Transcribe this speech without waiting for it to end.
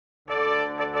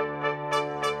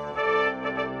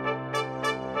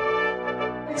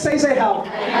says I have.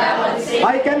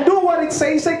 I can do what it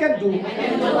says I can do.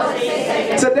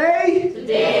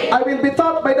 Today, I will be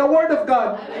taught by the Word of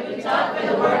God.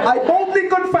 I boldly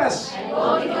confess.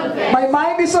 My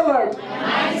mind is alert.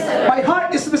 My heart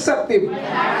is receptive.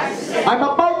 I'm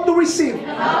about to receive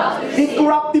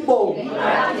incorruptible,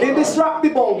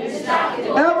 indestructible,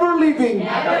 ever-living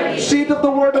seed of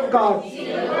the Word of God.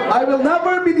 I will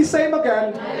never be the same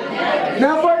again.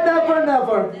 Never, never,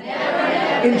 never.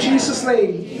 In Jesus'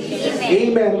 name.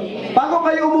 Amen. Bago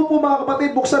kayo umupo mga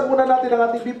kapatid, buksan muna natin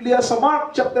ang ating Biblia sa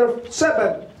Mark chapter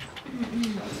 7.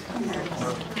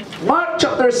 Mark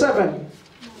chapter 7.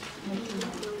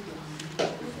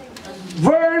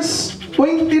 Verse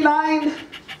 29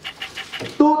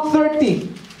 to 30.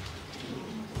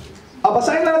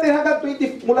 Basahin na natin hanggang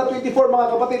 20, mula 24 mga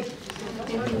kapatid.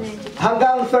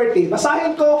 Hanggang 30.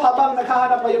 Basahin ko habang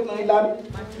naghahanap kayo ng ilan.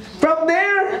 From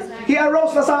there, he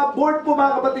arose. Nasa board po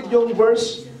mga kapatid yung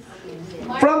verse.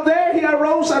 From there, he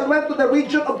arose and went to the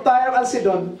region of Tyre and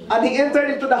Sidon. And he entered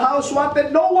into the house,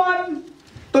 wanted no one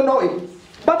to know it.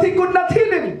 But he could not heal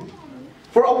him.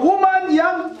 For a woman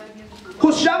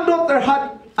whose young daughter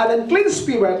had an unclean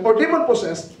spirit or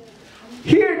demon-possessed,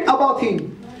 heard about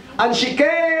him. And she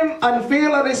came and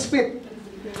fell at his feet.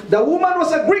 The woman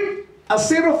was a Greek, a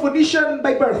Syrophoenician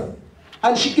by birth.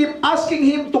 And she kept asking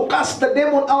him to cast the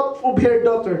demon out of her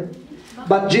daughter.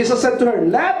 But Jesus said to her,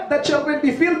 let the children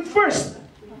be filled first.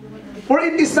 For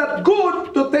it is not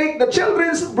good to take the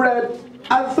children's bread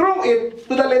and throw it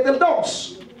to the little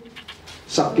dogs.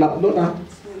 Saklap nun ha.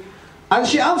 And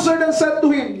she answered and said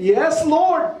to him, yes,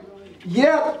 Lord,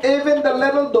 yet even the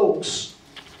little dogs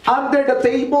under the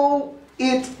table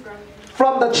eat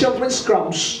from the children's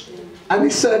crumbs. And he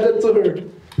said unto her,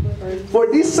 for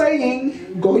this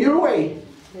saying, go your way.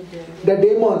 The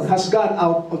demon has gone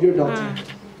out of your daughter.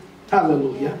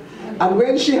 Hallelujah. And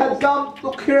when she had come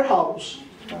to her house,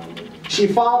 she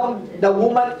found the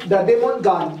demon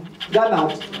gone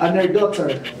out, and her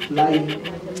daughter lying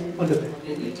on the bed.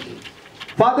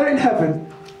 Father in heaven,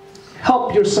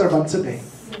 help your servant today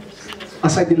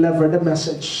as I deliver the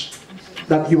message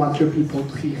that you want your people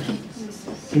to hear.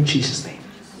 In Jesus' name.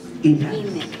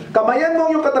 Amen. Kamayan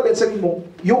mo yung katabi at sabihin mo,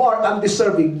 you are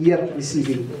undeserving yet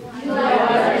receiving.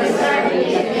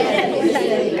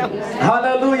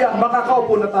 Hallelujah.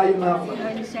 Makakaupo na tayo mga kapatid.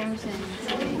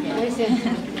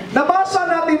 Nabasa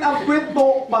natin ang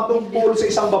kwento matungkol sa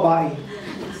isang babae.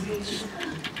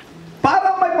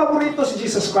 Parang may paborito si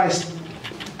Jesus Christ.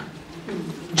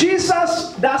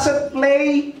 Jesus doesn't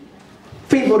play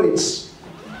favorites.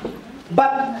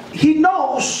 But He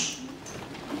knows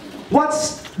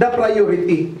what's the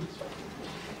priority.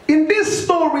 In this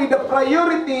story, the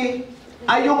priority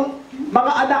ay yung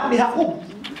mga anak ni Jacob,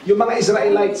 yung mga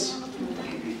Israelites.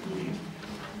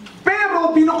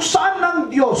 Pero binuksan ng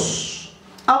Diyos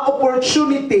ang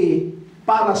opportunity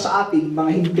para sa ating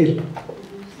mga hintil.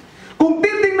 Kung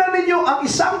titingnan ninyo, ang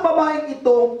isang babaeng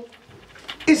ito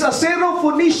is a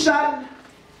Syrophoenician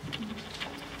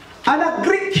and a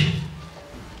Greek.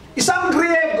 Isang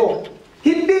Griego,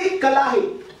 hindi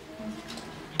kalahi.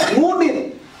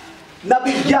 Ngunit,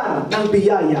 nabigyan ng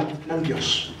biyaya ng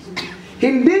Diyos.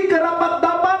 Hindi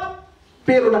karapat-dapat,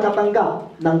 pero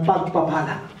nakatanggap ng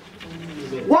pagpapala.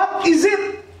 What is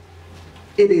it?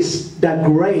 It is the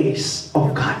grace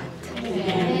of God.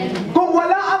 Kung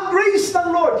wala ang grace ng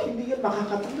Lord, hindi yan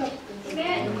makakatanggap.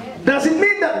 Does it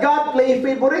mean that God play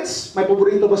favorites? May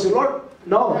paborito ba si Lord?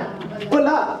 No.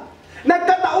 Wala.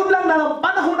 Nagkataon lang na ng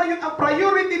panahon na yun, ang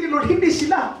priority ni Lord, hindi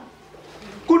sila,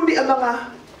 kundi ang mga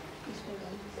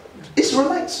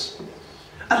Israelites.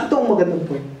 At ito ang magandang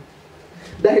point.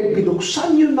 Dahil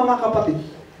binuksan yun mga kapatid,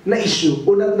 na issue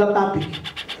o na topic,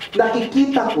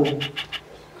 nakikita ko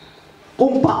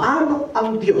kung paano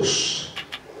ang Diyos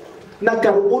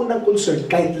nagkaroon ng concern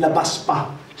kahit labas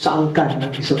pa sa angkan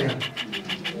ng Israel.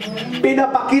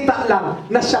 Pinapakita lang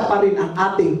na siya pa rin ang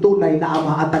ating tunay na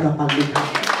Ama at tagapaglikha.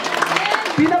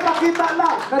 Pinapakita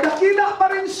lang na dakila pa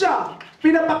rin siya.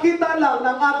 Pinapakita lang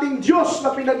ng ating Diyos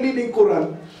na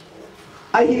pinaglilingkuran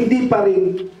ay hindi pa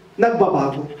rin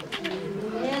nagbabago.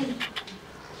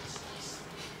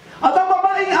 At ang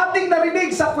babaeng ating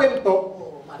narinig sa kwento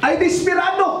ay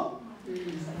desperado.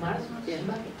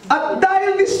 At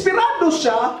dahil desperado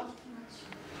siya,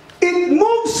 it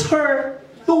moves her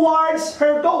towards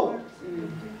her goal.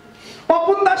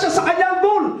 Papunta siya sa kanyang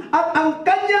goal. At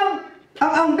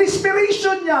ang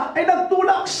desperation niya ay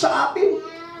nagtulak sa atin.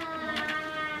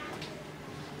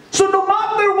 So no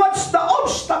matter what's the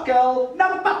obstacle,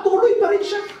 nagpatuloy pa rin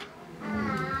siya.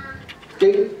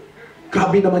 Okay?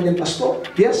 Grabe naman yan, pastor.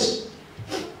 Yes.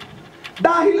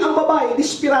 Dahil ang babae,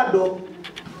 desperado,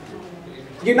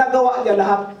 ginagawa niya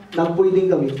lahat ng pwedeng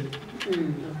gawin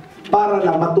para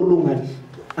lang matulungan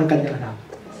ang kanyang anak.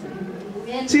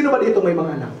 Sino ba dito may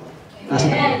mga anak?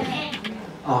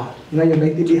 Ngayon,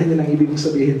 naintindihan niya ang ibig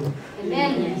sabihin.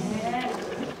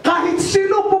 Kahit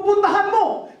sino pupuntahan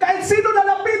mo, kahit sino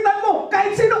lalapitan mo,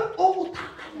 kahit sino,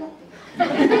 uutakan mo.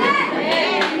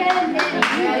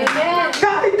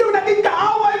 Kahit yung naging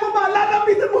kaaway mo ba,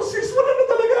 lalapitan mo, sis, wala na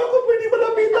talaga ako pwede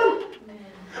malapitan.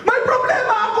 May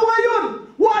problema ako ngayon.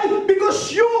 Why?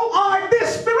 Because you are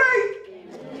desperate.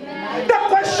 The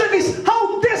question is,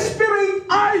 how desperate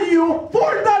are you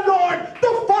for the Lord to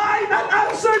find an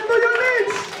answer to your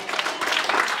needs?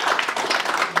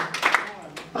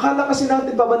 Akala kasi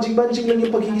natin, pabanjing-banjing lang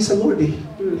yung paghingi sa Lord eh.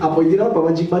 Ako hindi naman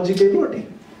pabanjing-banjing kay Lord eh.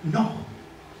 No.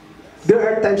 There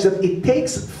are times that it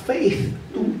takes faith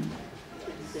to.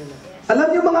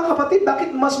 Alam niyo mga kapatid, bakit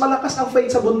mas malakas ang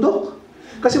faith sa bundok?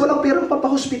 Kasi walang perang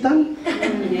pampahospital.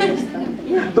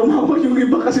 Tumawa yung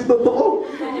iba kasi totoo.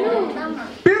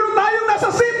 Pero tayong nasa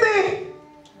city,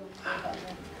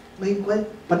 may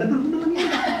pananol mo na lang yan.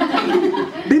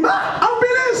 Di ba? Ang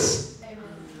bilis!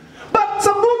 But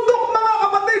sa bundok mga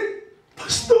kapatid,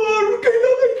 Pastor,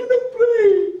 kailangan ko nag-pray.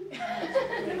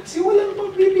 Kasi walang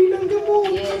pambili ng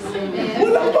gamot.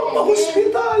 Walang pang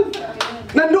hospital.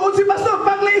 Nandoon si Pastor,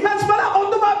 pag-lay hands pala,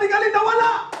 automatically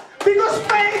nawala. Because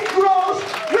faith grows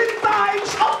with times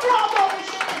of troubles.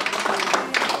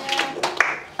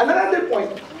 Another point.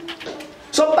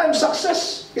 Sometimes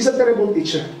success is a terrible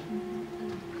teacher.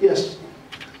 Yes.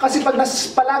 Kasi pag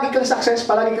palagi kang success,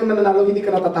 palagi kang nananalo, hindi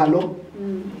ka natatalo.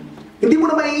 Hindi mo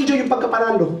na ma-enjoy yung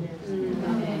pagkapanalo.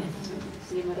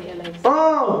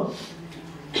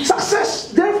 Success,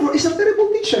 therefore, is a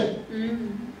terrible teacher.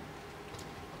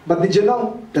 But did you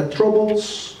know that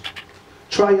troubles,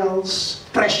 trials,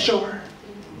 pressure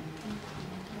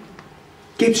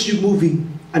keeps you moving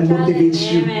and motivates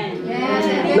you?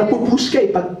 Napupush ka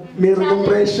eh pag meron ng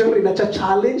pressure,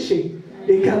 na-challenge eh.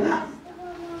 Ika nga.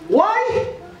 Why?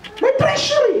 May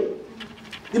pressure eh.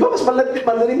 Di ba mas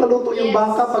malalim maluto yung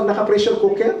baka pag naka-pressure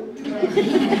cooker?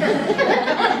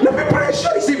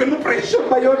 Na-pressure, isipin mo pressure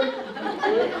ba yun?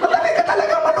 Madali ka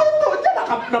talaga maluto. Diyan,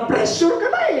 na-pressure ka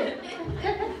na eh.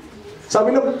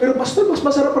 Sabi na, pero Pastor, mas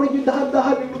masarap pa rin yung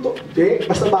dahan-dahan yung luto. Hindi,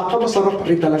 basta baka masarap pa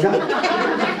rin talaga.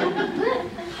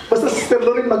 Basta Sister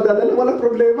Lorin magdadala, walang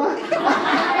problema.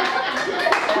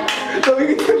 Sabi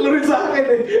ni Sister Lorin sa akin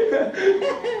eh.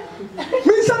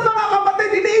 Minsan mga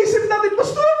kapatid, iniisip natin,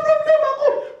 Pastor, ang problema ko,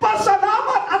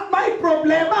 pasalamat at may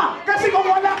problema. Kasi kung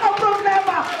wala kang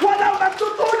problema, walang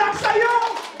nagtutulak sa'yo.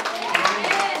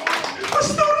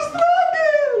 Pastor,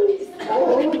 struggle!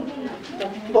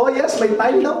 Oh yes, may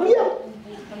time na umiyak.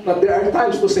 But there are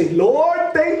times to say,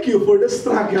 Lord, thank you for the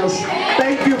struggles.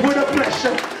 Thank you for the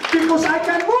pressure. Because I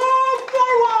can move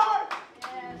forward.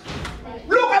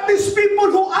 Look at these people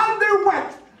who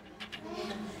underwent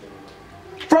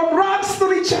from rags to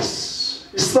riches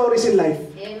stories in life.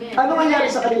 Ano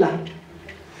nangyari sa kanila?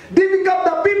 They become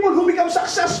the people who become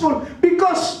successful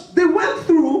because they went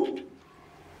through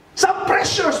some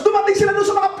pressures. Dumating sila doon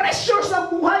sa mga pressures ng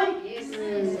buhay.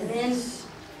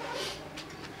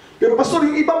 Pero Pastor,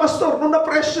 yung iba Pastor, nung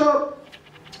na-pressure,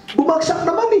 bumagsak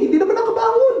naman eh, hindi naman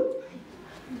nakabangon.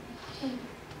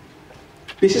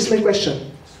 This is my question.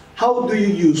 How do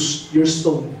you use your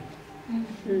stone?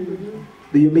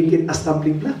 Do you make it a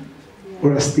stumbling block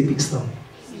or a stepping stone?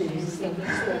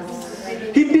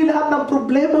 Hindi lahat ng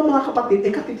problema mga kapatid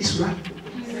ay katitisuran.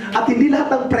 At hindi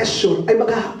lahat ng pressure ay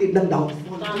maghahatid ng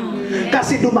downfall.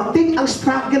 Kasi dumating ang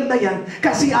struggle na yan,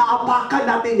 kasi aapakan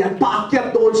natin yan,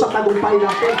 paakyat doon sa tagumpay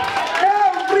natin.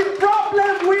 Every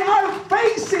problem we are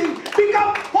facing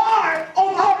become part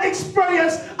of our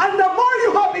experience. And the more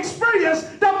you have experience,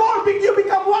 the more you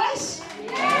become wise.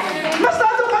 Mas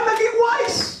lalo ka naging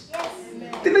wise.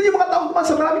 Tingnan yung mga tao naman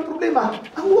sa maraming problema.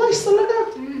 Ang wise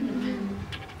talaga.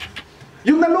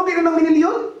 Yung nalugi na ng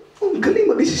milyon, galing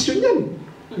mag-desisyon yan.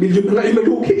 Milyon na nga yung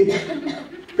nalugi eh.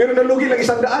 Pero nalugi lang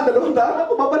 100, 200,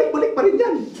 ako babalik-balik pa rin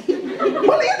yan.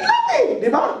 Maliit lang eh, di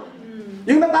ba?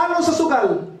 Yung natalo sa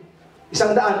sugal,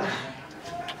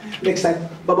 100. Next time,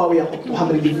 babawi ako,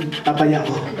 200 din, tataya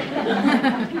ako.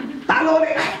 Talo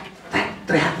ulit,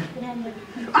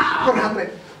 300.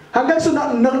 400. Hanggang so,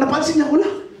 napansin niya, wala.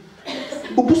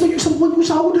 Ubus na yung isang buwan ko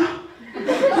sahod ha.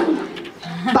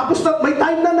 Tapos may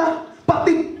time na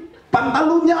pati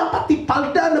pantalo niya, pati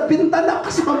palda na binta na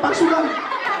kasi pampasugal.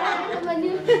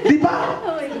 Di ba?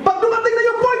 Pag dumating na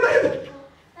yung point na yun,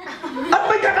 at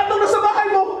may kakatong na sa bahay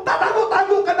mo,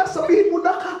 tatago-tago ka na, sabihin mo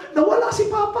na ka, nawala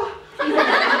si Papa.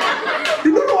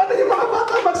 Tinuruan na yung mga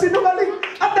bata magsinungaling,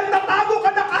 at nagtatago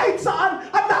ka na kahit saan,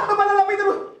 at lahat na malalapitan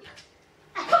mo.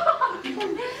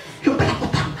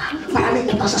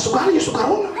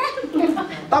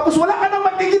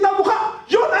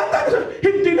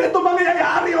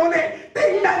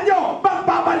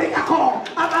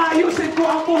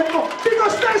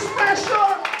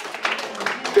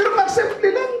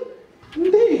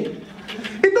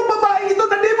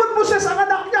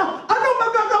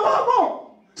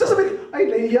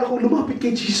 lumapit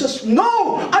kay Jesus.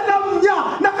 No! Alam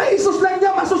niya na kay Jesus lang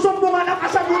niya masusumbungan ang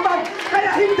kasagutan.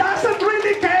 Kaya he doesn't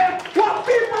really care what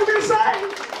people will say.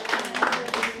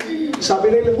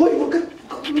 Sabi nila, "Hoy, huwag ka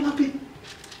lumapit."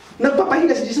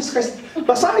 Nagpapahinga si Jesus Christ.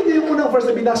 Basahin niyo yung unang verse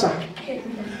na binasa.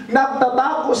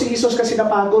 Nagtatago si Jesus kasi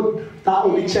napagod.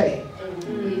 Tao din siya eh.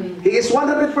 He is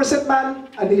 100% man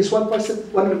and he is 100%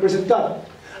 God.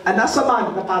 And as a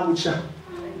man, napagod siya.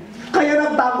 Kaya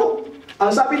nagtago. Ang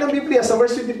sabi ng Biblia sa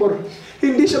verse 24,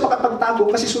 hindi siya makapagtago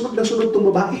kasi sunod na sunod itong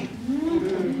babae.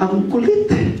 Ang kulit.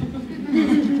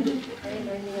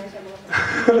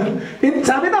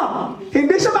 Sabi na,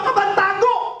 hindi siya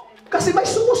makapagtago kasi may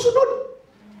sumusunod.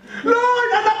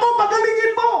 Lord, anak ko,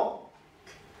 pagalingin mo.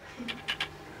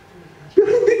 Pero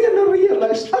hindi niya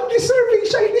na-realize, undeserving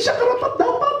siya, hindi siya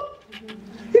karapat-dapat.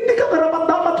 Hindi ka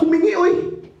karapat-dapat humingi, oy.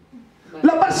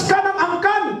 Labas ka ng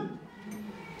angkan.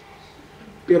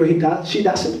 Pero she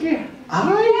doesn't care.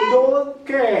 I don't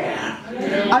care.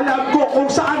 Alam ko kung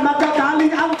saan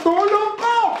magagaling ang tulong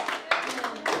ko.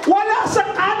 Wala sa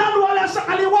kanan, wala sa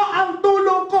kaliwa ang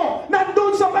tulong ko.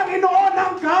 Nandun sa Panginoon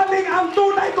ang galing ang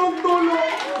tunay kong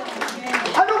tulong.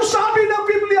 Anong sabi ng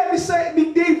Biblia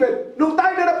ni David? Nung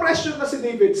time na na-pressure na si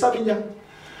David, sabi niya,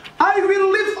 I will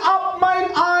lift up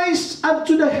mine eyes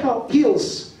unto the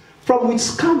hills, from which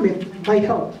cometh my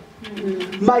help.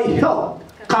 My help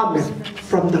cometh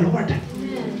from the Lord.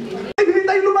 Hindi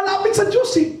tayo lumalapit sa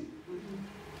Diyos eh.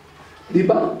 Di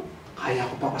ba? Kaya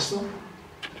ko pa, pastor.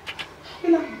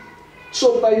 Kailan?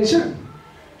 So tayo siya.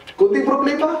 Kunting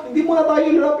problema, hindi muna tayo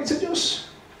lumapit sa Diyos.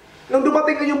 Nung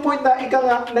dumating na yung point na ika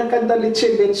nga nagkanta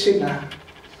litsin na.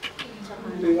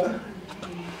 Di ba?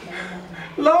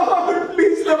 Lord,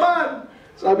 please naman.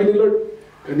 Sabi ni Lord,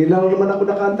 kanina naman ako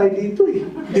nakantay dito eh.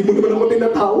 Hindi mo naman ako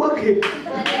tinatawag eh.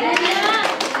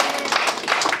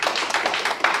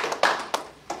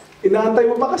 Inaantay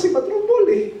mo pa kasi matrumbol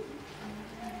eh.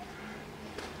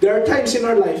 There are times in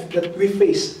our life that we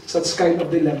face such kind of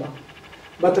dilemma.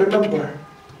 But remember,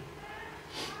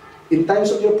 in times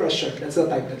of your pressure, that's the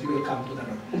time that you will come to the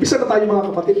Lord. Umpisa na tayo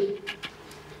mga kapatid.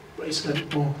 Praise God.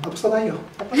 Oh, tapos na tayo.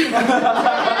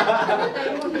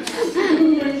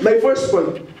 My first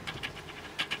point,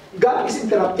 God is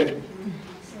interrupted,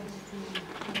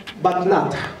 but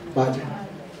not bad.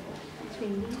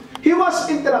 He was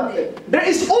interrupted. There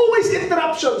is always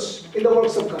interruptions in the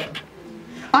works of God.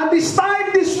 And this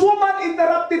time, this woman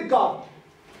interrupted God.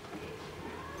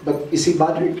 But is he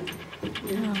bothered?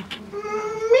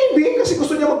 Maybe, kasi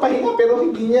gusto niya magpahinga, pero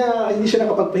hindi siya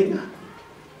nakapagpahinga.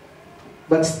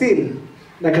 But still,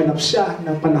 naghanap siya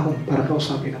ng panahon para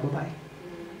kausapin ang babae.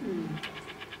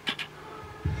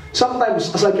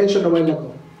 Sometimes, as I mentioned a while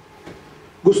ago,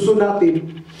 gusto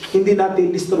natin, hindi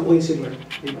natin disturbuhin si Lord.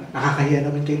 Diba? Nakakahiya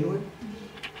naman kay Lord.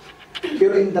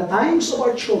 Pero in the times of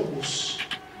our troubles,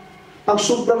 pag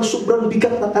sobrang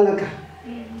bigat na talaga,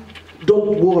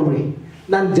 don't worry,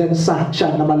 nandyan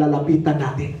siya na malalapitan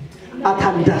natin. At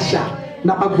handa siya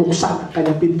na pagbuksan ang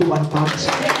kanyang pintuan para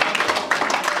sa atin.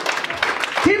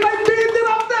 He might be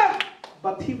interrupted,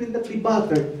 but he will not be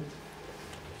bothered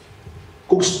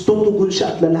kung tutugon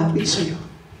siya at lalapit sa iyo.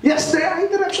 Yes, there are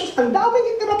interruptions. Ang daming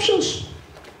interruptions.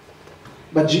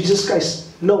 But Jesus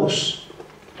Christ knows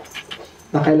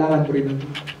na kailangan mo rin ng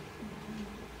tulong.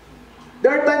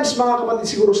 There are times, mga kapatid,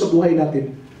 siguro sa buhay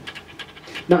natin,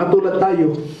 na katulad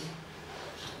tayo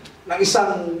ng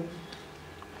isang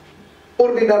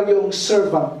ordinaryong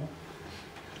servant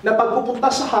na pagpupunta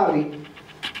sa hari,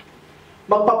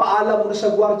 magpapaalam mo na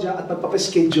sa gwardiya at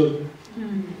magpapaschedule.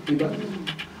 Diba?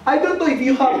 I don't know if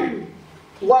you have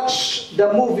watched the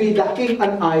movie The King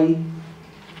and I.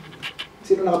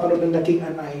 Sino nakapanood ng The King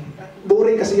and I?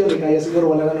 Boring kasi yun eh, kaya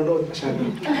siguro wala nanonood masyado.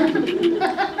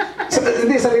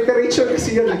 Hindi, sa literature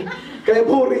kasi yun eh. Kaya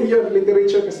boring yun,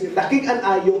 literature kasi yun. The King and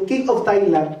I, yung King of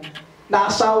Thailand,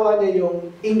 naasawa niya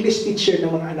yung English teacher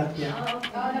ng mga anak niya.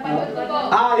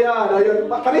 Yan.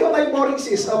 Pareho tayong boring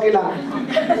sis, okay lang.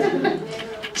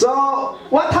 So,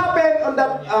 what happened on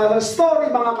that story,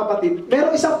 mga kapatid?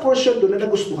 Merong isang portion doon na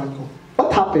nagustuhan ko.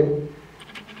 What happened?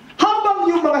 Habang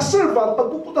yung mga servant,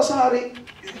 pagpupunta sa hari,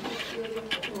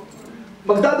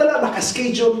 magdadala,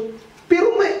 naka-schedule,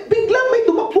 pero biglang may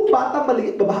tumakbong batang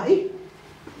maliit, babae.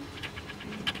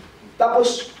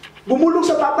 Tapos, bumulong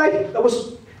sa tatay,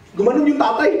 tapos gumanon yung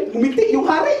tatay, ngumiti yung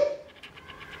hari.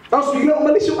 Tapos biglang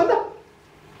umalis yung anak.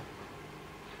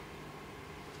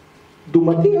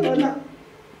 Dumating ang anak.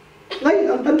 Ngayon,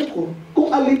 ang tanong ko, kung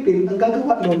alipin ang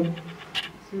gagawa nun,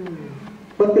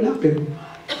 what will happen?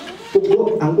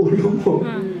 Pugo ang ulo mo.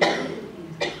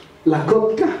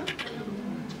 Lagot ka.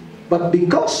 But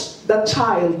because the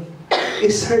child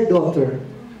is her daughter,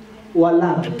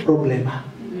 walang problema.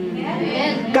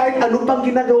 Amen. Kahit ano pang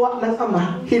ginagawa ng Ama,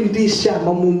 hindi siya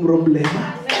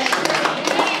mamumroblema.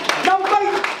 Now, my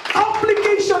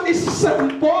application is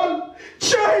simple.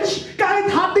 Church,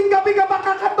 kahit hating gabi ka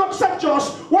makakatok sa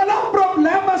Diyos, walang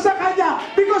problema sa Kanya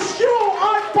because you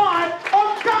are part of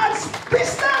God's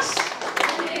business.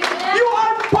 You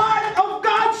are part of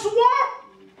God's work.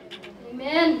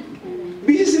 Amen.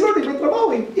 Busy si Lord, may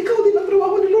trabaho eh. Ikaw din ang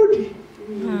trabaho ni Lord eh.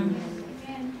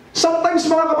 Sometimes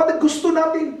mga kapatid, gusto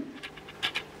natin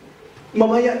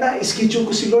mamaya na, schedule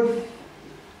ko si Lord.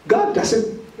 God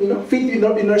doesn't fit in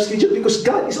our schedule because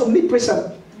God is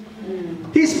omnipresent.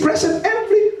 He is present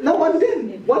every now and then.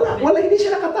 Hindi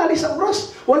siya nakatali sa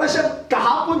oras. Wala siyang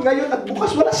kahapon, ngayon at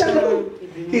bukas. Wala siyang gano'n.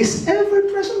 He is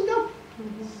ever-present God.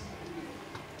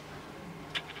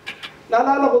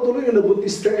 Naalala ko tuloy yung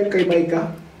nabuntis kay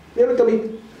Micah.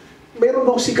 Meron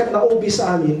daw sikat na OB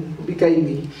sa amin, OB kay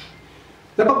me,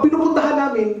 na pag pinupuntahan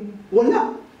namin,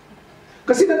 wala.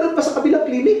 Kasi nandun pa sa kabilang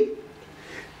klinik.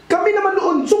 Kami naman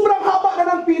noon, sobrang haba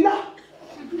na ng pila.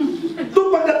 Doon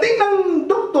pagdating ng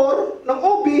doktor, ng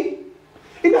OB,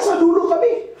 nasa dulo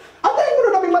kami. Antayin mo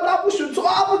na namin matapos yun. So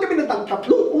aabot kami ng 3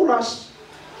 oras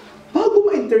bago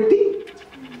ma-entertain.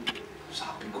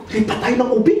 Sabi ko, lipat tayo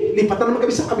ng OB. Lipat na naman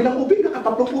kami sa kabilang OB.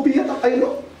 Naka-3 OB yata tayo, no?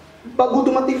 Bago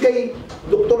dumating kay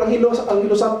Dr. Angelo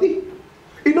Santi.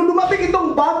 Nung dumating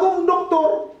itong bagong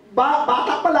doktor,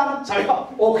 bata pa lang, sabi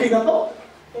ko, okay na to.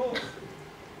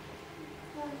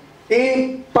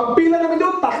 Pagpila namin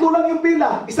doon, 3 lang yung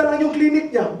pila. Isa lang yung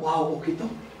clinic niya. Wow, okay to.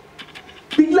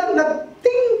 Biglang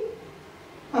nag-ting.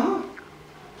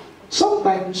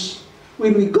 Sometimes,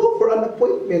 when we go for an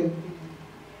appointment,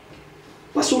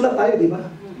 pasulat tayo, di ba?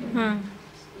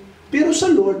 Pero sa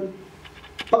Lord,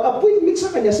 pag-appointment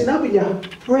sa Kanya, sinabi niya,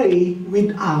 pray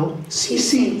without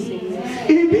ceasing.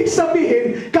 Ibig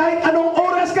sabihin, kahit anong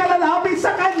oras ka lalapit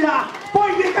sa Kanya,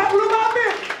 pwede kang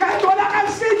lumapit. Kahit wala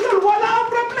kang schedule, wala ang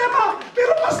problema.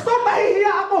 Pero pastor,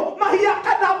 nahihiya ako. Mahiya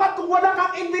ka dapat kung wala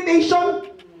kang invitation.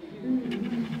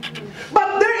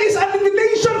 But there is an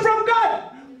invitation from God.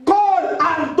 Call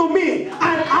unto me,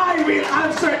 and I will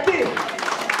answer thee.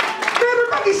 Meron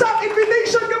pang isang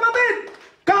invitation, kapatid.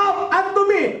 Come unto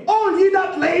me, all ye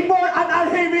that labor and are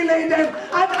heavy laden,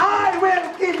 and I will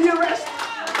give you rest.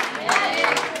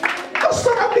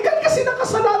 Pastor, ang bigat kasi ng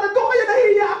kasalanan ko, kaya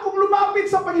nahihiya akong lumapit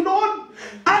sa Panginoon.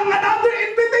 Ang another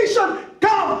invitation,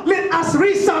 come, let us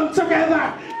reason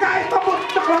together. Kahit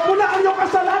nakapula ang iyong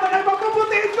kasalanan ay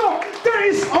magpaputiin ko, there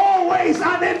is always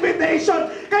an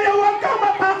invitation. Kaya huwag kang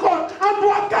matakot at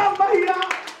huwag kang mahiya.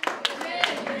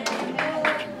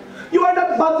 You are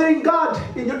not bothering God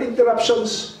in your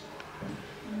interruptions.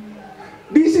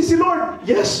 Busy si Lord,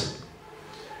 yes.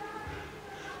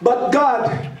 But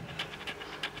God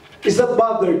is not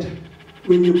bothered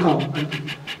when you come unto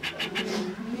Him.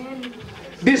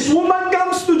 This woman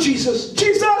comes to Jesus.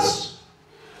 Jesus,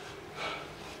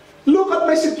 look at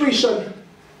my situation.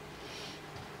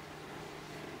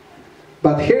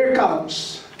 But here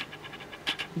comes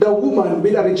the woman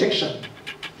with a rejection.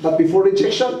 But before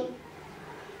rejection,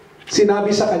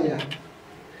 sinabi sa kanya,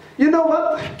 you know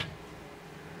what?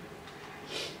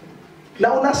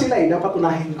 Nauna sila dapat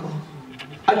unahin ko.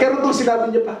 At karoon itong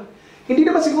sinabi niya pa, hindi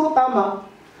naman siguro tama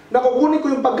na kukunin ko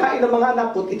yung pagkain ng mga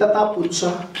anak ko at itatapon sa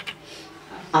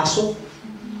aso.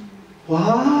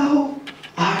 Wow!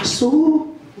 Aso!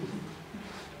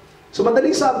 So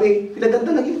madaling sabi,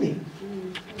 pinaganda lang yun eh.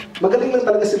 Magaling lang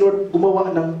talaga si Lord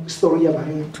gumawa ng storya ba?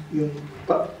 Yung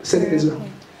sentence lang.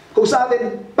 Kung sa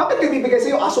atin, bakit kayo bibigay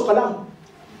sa'yo? Aso ka lang.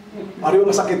 Mario,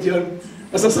 masakit yun.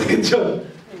 Masasakit yun.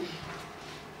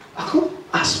 Ako,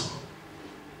 aso.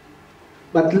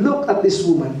 But look at this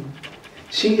woman.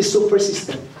 She is so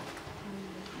persistent.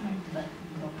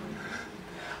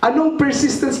 Anong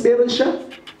persistence meron siya?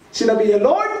 Sinabi niya,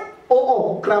 Lord,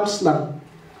 oo, crumbs lang.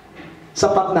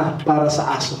 Sapat na para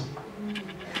sa aso.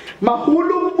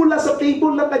 Mahulog mula sa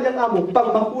table ng kanyang amo.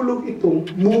 Pag mahulog itong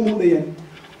mumu na yan,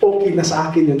 okay na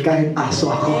sa akin yun kahit aso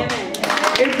ako.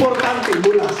 Importante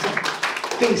mula sa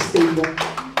king's table.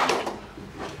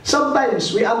 Sometimes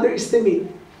we underestimate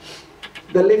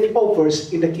the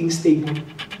leftovers in the king's table.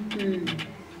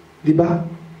 Di ba?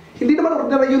 Hindi naman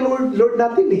ordinary yung Lord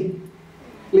natin eh.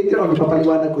 Later on,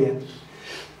 ipapaliwanag ko yan.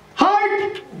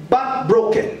 Hard but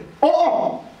broken.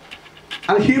 Oo!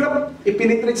 Ang hirap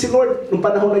ipinitrate si Lord nung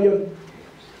panahon na yun.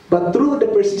 But through the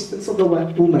persistence of the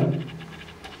woman,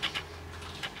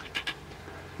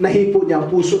 nahipo niya ang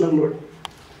puso ng Lord.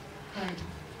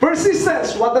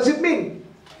 Persistence, what does it mean?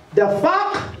 The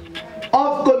fact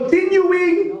of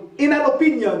continuing in an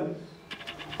opinion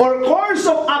or course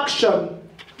of action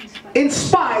in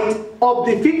spite of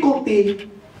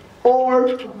difficulty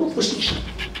or opposition.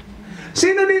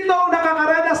 Sino dito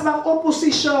nakakaranas ng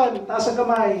opposition? Taas ang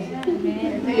kamay.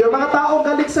 Yung mga taong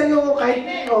galit sa'yo,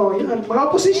 kahit, yun, mga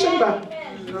opposition ba?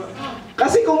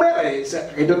 Kasi kung may,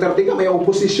 kay Duterte ka, may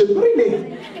opposition pa rin eh.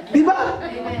 Di ba?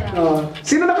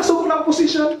 Sino nakasubok ng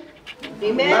opposition?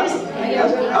 Amen.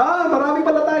 Marami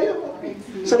pala tayo. Okay.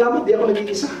 Salamat, di ako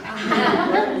nag-iisa.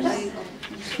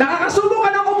 Nakakasubok ka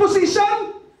ng opposition?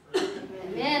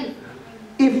 Amen.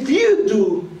 If you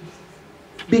do,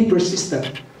 be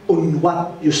persistent on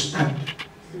what you stand.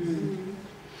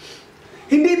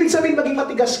 Hindi ibig sabihin maging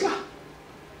matigas ka.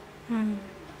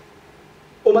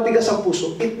 O matigas ang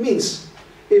puso. It means,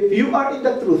 if you are in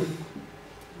the truth,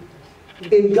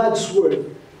 in God's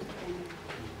Word,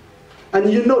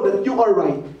 and you know that you are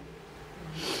right,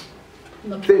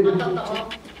 then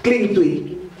cling to it.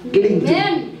 Cling to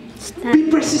it. Be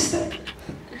persistent.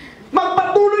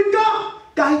 Magpatuloy ka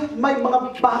kahit may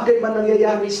mga bagay man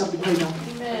nangyayari sa buhay natin.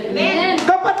 Amen.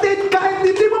 Kapatid, kahit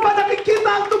hindi mo pa nakikita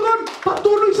ang tugon,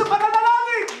 patuloy sa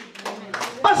pananalangin.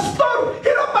 Pastor,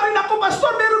 hirap pa rin ako,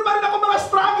 pastor, meron pa rin ako mga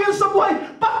struggles sa buhay.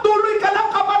 Patuloy ka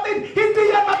lang, kapatid. Hindi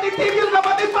yan matitigil,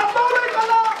 kapatid. Patuloy ka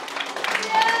lang.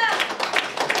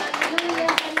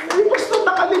 Ay, pastor,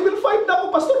 naka-level 5 na ako,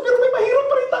 pastor, pero may mahirap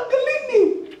pa rin tanggalin eh.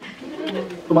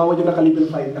 Tumawad yung naka-level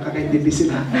 5, nakakaintindi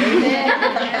sila.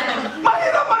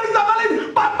 Mahirap pa rin tanggalin.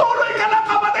 Patuloy ka lang,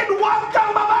 kapatid. Huwag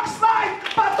kang mamaksnight.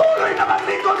 Patuloy na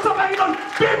maglingkod sa Panginoon.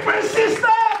 Be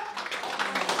persistent.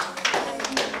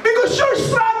 Because your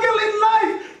struggle in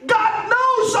life, God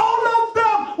knows all of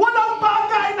them. Walang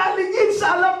bagay na lingid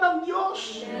sa alam ng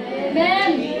Diyos. Amen.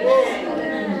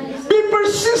 Be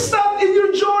persistent in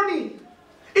your journey,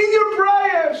 in your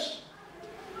prayers.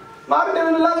 Maaaring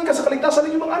nananalangin ka sa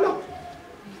kaligtasan ng iyong mga anak.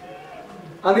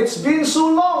 And it's been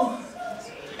so long.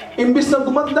 Imbis na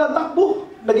gumanda ang takbo,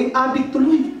 naging addict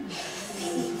tuloy.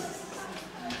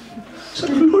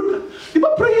 Sabi ni Lord, di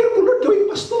ba prayer ko, Lord, gawing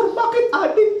pastor? Bakit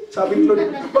addict? Sabi ni Lord,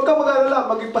 wag ka mag-alala,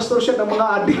 maging pastor siya ng mga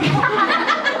addict.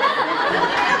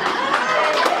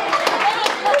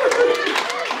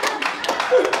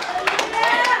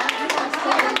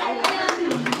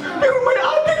 Pero may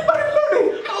addict pa rin, Lord eh.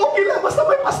 Okay lang, basta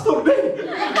may pastor din.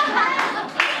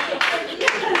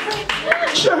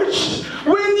 Church,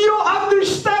 when you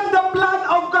understand the plan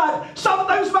of God,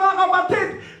 sometimes mga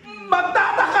kapatid,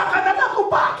 magtataka ka na lang kung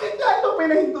bakit nga ito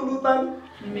pinahintulutan.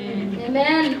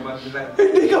 Amen.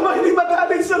 Hindi ka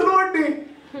mag-addict sa Lord eh.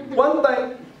 One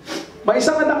time, may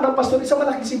isang anak ng pastor, isang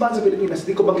malaking simbahan sa Pilipinas,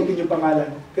 hindi ko banggitin yung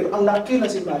pangalan, pero ang laki na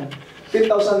simbahan,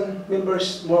 10,000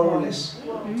 members more or less.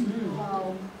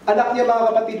 Anak niya mga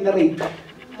kapatid na rape.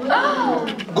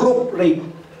 Group rape.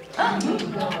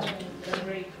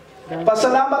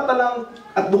 Pasalamat na lang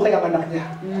at buhay ang anak niya.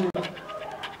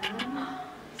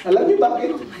 Alam niyo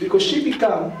bakit? Because she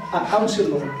became a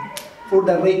counselor for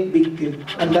the rape victim.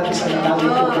 And that is an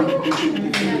analogy for victim.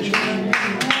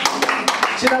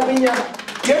 Sinabi niya,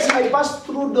 yes, I passed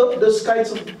through those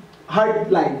kinds of hard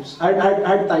lives,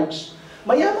 hard times.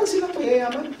 Mayaman sila,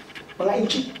 mayayaman. Mga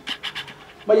inchik.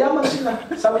 Mayaman sila.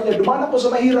 Sabi niya, dumaan ako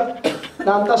sa mahirap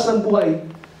na antas ng buhay.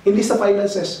 Hindi sa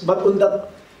finances, but on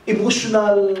that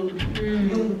emotional,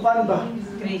 yung kwan ba?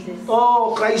 Crisis.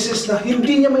 Crisis na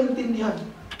hindi niya maintindihan.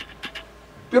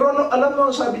 Pero alam mo,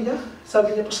 sabi niya,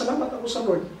 pasalamat ako sa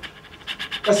Lord.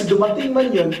 Kasi dumating man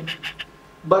yun,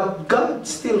 but God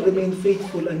still remain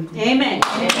faithful and good. Amen.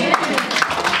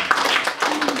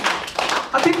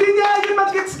 At hindi niya yun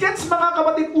mag-gets-gets, mga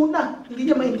kapatid, una. Hindi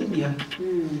niya maintindihan.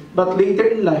 But later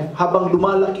in life, habang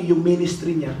lumalaki yung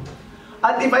ministry niya,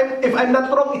 and if I'm not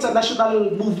wrong, it's a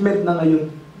national movement na ngayon.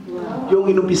 Wow. Yung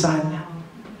inumpisahan niya.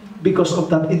 Because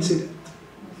of that incident.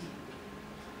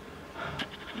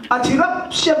 At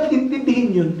hirap siyang intindihin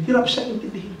yun. Hirap siyang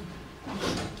intindihin.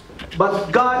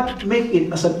 But God make it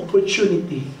as an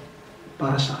opportunity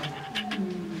para sa kanya.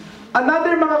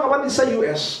 Another mga kapatid sa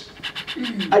US,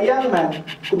 a young man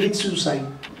commits suicide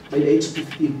by the age of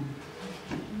 15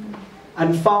 and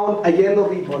found a yellow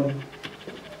ribbon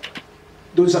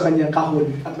doon sa kanyang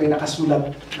kahon at may nakasulat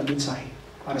na mensahe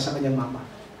para sa kanyang mama.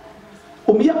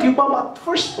 Umiyak yung mama at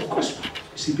first, of course,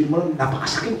 isipin mo lang,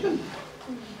 napakasakit yun.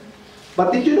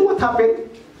 But did you know what happened?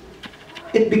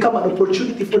 It became an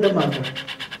opportunity for the mother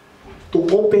to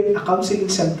open a counseling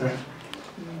center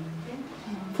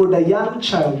for the young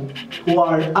child who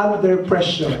are under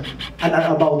pressure and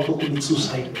are about to commit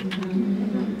suicide.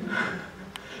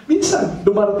 Minsan,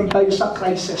 dumarating tayo sa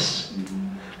crisis.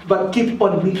 But keep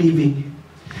on believing.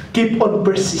 Keep on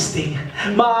persisting.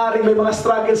 Maaaring may mga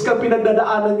struggles kang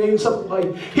pinagdadaanan ngayon sa buhay.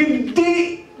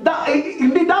 Hindi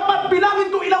hindi dapat bilangin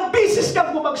kung ilang bisis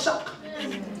kang bumagsak.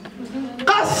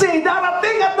 Kasi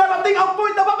darating at darating ang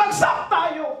point na babagsak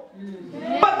tayo.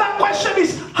 But the question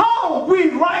is, how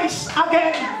we rise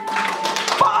again?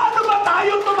 Paano ba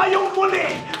tayo tumayong muli?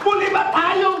 Muli ba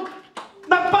tayong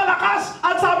nagpalakas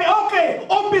at sabi, okay,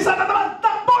 umpisa na naman,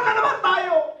 takbo na naman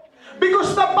tayo?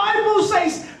 Because the Bible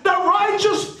says, the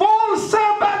righteous fall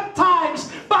 7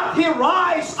 times, but he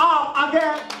rise up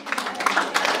again.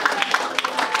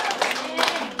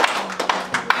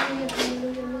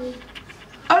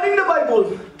 And in the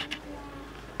Bible,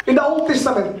 in the Old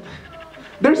Testament,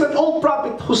 there's an old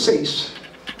prophet who says,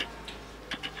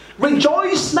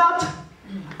 rejoice not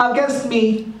against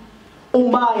me, O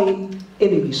my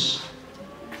enemies.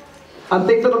 And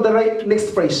take note of the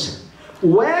next phrase.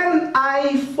 When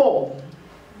I fall,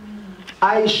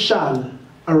 I shall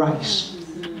arise.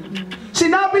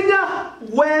 Sinabi niya,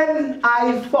 when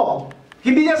I fall.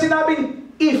 Hindi niya sinabing,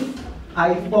 if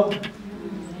I fall.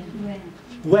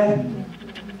 When.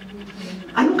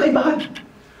 Anong kaibahan?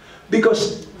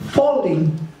 Because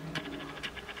falling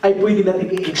ay pwede natin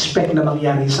i-expect na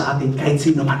mangyari sa atin kahit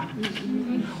sino man.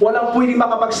 Walang pwede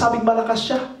makapagsabing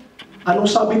malakas siya. Anong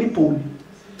sabi ni Paul?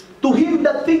 To him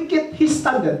that thinketh he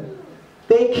standeth,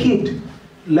 take heed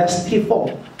lest he fall.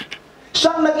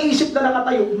 Siyang nag-iisip na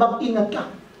nakatayo, mag-ingat ka.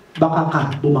 Baka ka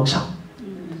bumagsak.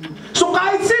 So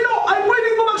kahit sino ay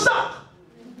pwedeng bumagsak.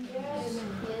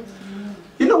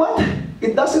 You know what?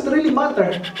 It doesn't really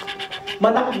matter.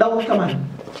 Ma-knockdown ka man.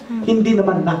 Hindi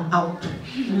naman knock-out.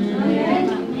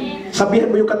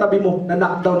 Sabihan mo yung katabi mo, na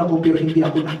knockdown ako pero hindi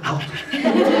ako knock-out.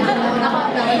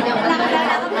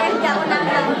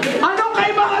 Anong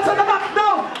kaibahan sa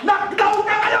knockdown? Knockdown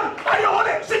ka ngayon! Tayo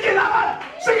ulit! Sige laban!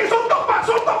 Sige, suntok pa!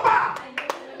 Suntok pa!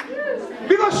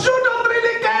 Because you don't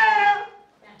really care!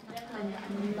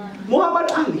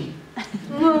 Muhammad Ali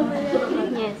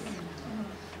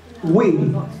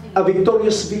win a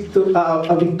victorious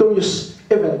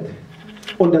event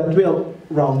on the 12th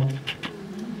round.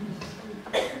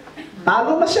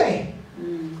 Talo na siya eh.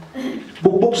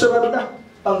 Bugbog sa randa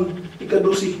ang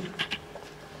ikadusi.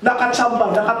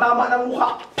 Nakatsambang, nakatama ng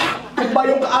mukha. Tumba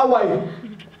yung kaaway.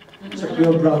 Sa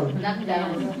 12th round.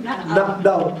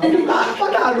 Knockdown.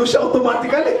 Panalo siya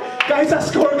automatically. Kahit sa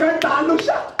scorecard, talo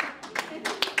siya.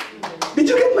 Did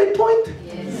you get my point?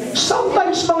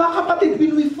 Sometimes, mga kapatid,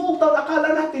 when we fall down,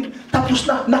 akala natin, tapos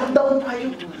na, knockdown tayo.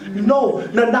 No,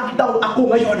 na-knockdown ako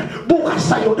ngayon.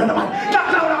 Bukas tayo na naman.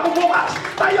 Knockdown ako bukas.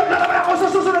 Tayo na naman ako sa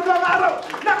susunod ng araw.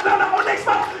 Knockdown ako next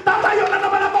month. Tatayo na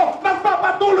naman ako.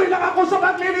 Magpapatuloy lang ako sa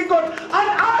paglilingkod. And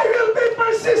I will be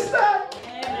persistent.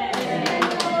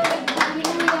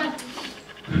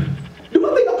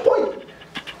 Dumating ang point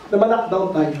na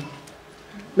ma-knockdown tayo.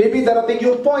 Maybe darating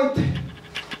yung point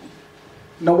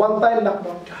na one time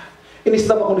knockdown ka.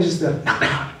 Inistab ako ni sister.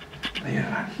 Knockdown.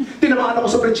 Ayan. Tinamaan ako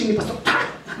sa preaching ni pastor.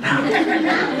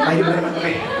 Ayaw na naman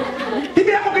kami.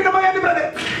 Hindi ako kinabayan ni brother.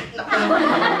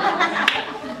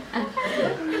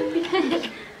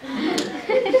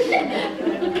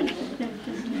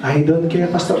 I don't care,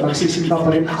 pastor. Magsisimba pa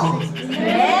rin ako.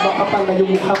 Makapal na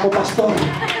yung mukha ko, pastor.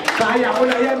 Kaya ko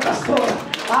na yan, pastor.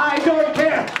 I don't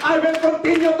care. I will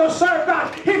continue to serve God.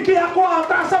 Hindi ako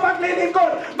atras sa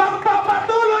maglilingkod.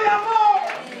 Magpapatuloy ako.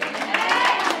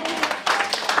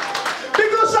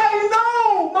 Because I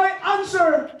know my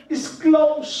answer is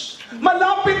close.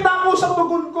 Malapit na ako sa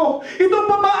tugon ko. Itong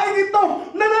babaeng ito,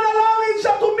 nananalangin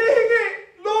siya, tumihingi.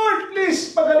 Lord,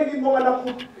 please, pagalingin mo anak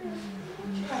ko.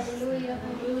 Hallelujah.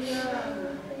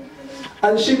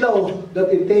 And she know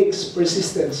that it takes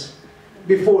persistence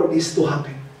before this to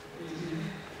happen.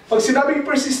 Pag sinabing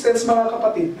persistence, mga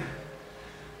kapatid,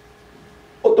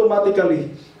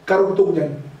 automatically, karugtong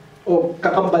niyan, o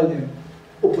kakambal niyan,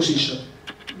 opposition.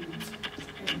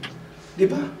 Di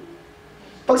ba?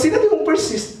 Pag sinabi mong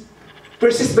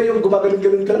persist ba yung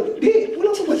gumagaling-galing ka lang? Hindi,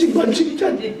 walang sa banjing-banjing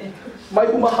dyan.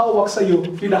 May humahawak sa'yo,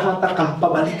 pinahata ka,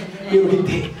 pabalik. Pero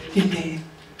hindi.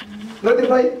 Brother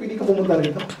Brian, pwede ka pumunta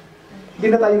rito. Hindi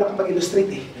na tayo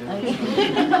nakapag-illustrate eh.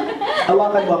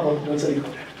 Hawakan mo ako doon sa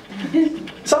likod.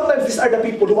 Sometimes these are the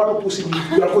people who are opposing you.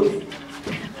 You are good.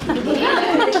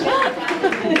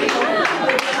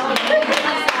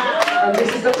 And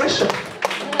this is the pressure.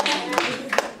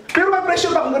 Pero may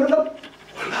pressure ba kung gano'n lang?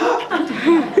 Wala.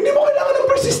 Hindi mo kailangan ng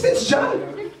persistence dyan.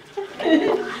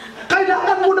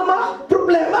 Kailangan mo ng mga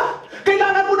problema.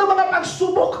 Kailangan mo ng mga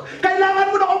pagsubok. Kailangan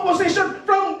mo ng opposition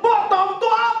from bottom to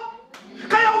up.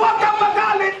 Kaya huwag kang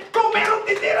magalit kung merong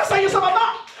titira sa'yo sa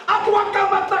baba. At huwag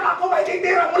kang magtaka kung may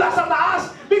titira mula sa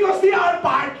taas. Because they are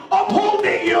part of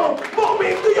holding you,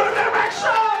 moving to your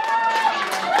direction.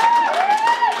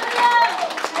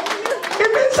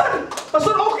 If it's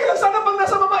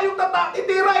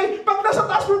nasa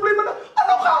taas problema na,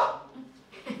 ano ka?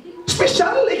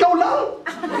 Special? Ikaw lang?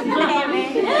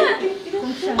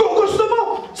 Kung gusto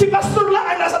mo, si pastor lang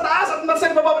ay nasa taas at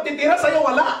nasa baba matitira, sa'yo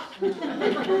wala.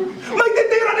 May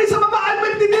titira din sa baba at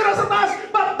may titira sa taas,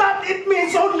 but that it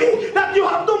means only that you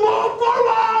have to move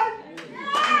forward.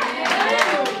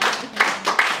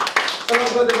 Ano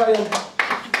ba, di ba yan?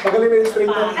 Magaling na yung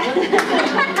straightner.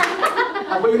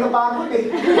 Ako yung napakot eh.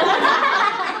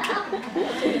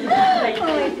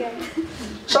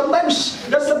 Sometimes,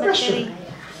 that's the pressure.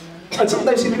 At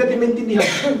sometimes, hindi natin maintindihan.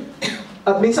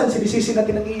 At minsan, sinisisi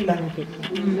natin ang ilan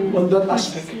on that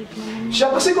aspect.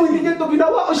 Siya kasi kung hindi niya ito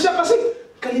ginawa, o siya kasi,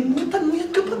 kalimutan mo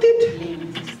yan, kapatid.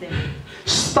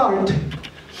 Start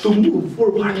to move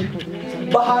forward.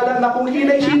 Bahala na kung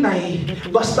hinay-hinay,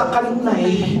 basta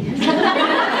kanunay.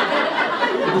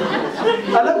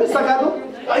 Alam niyo sa gano'n?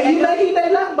 Ay,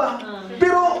 hinay-hinay lang ba?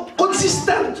 Pero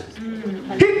consistent.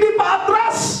 Hindi pa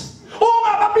atras. Oo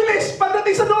nga, mabilis.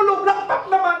 Pagdating sa dulo, lakpak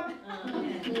naman.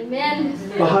 Amen.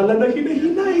 Bahala na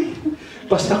hinay-hinay.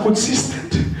 Basta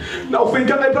consistent. Na-offend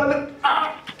ka kay brother.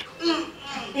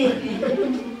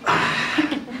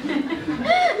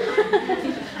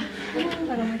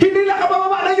 Hindi lang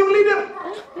kabababa na yung leader.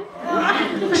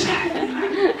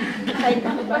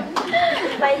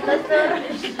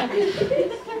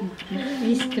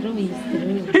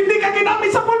 Hindi ka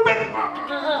ginamit sa pulpit.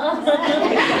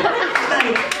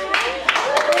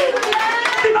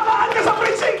 Tinamaan ka sa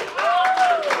preaching.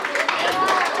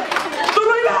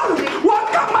 Tuloy lang. Huwag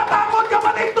kang matakot,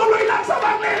 kapatid. Tuloy lang sa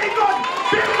maglilingkod.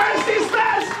 Be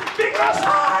persistent because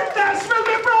hardness will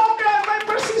be broken by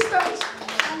persistence.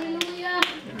 Hallelujah.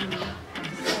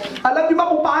 Alam niyo ba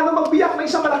kung paano magbiyak ng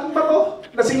isang malaking bato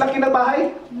na laki ng bahay?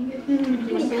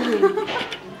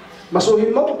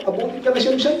 Masuhin mo, abutin ka na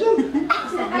siya dyan.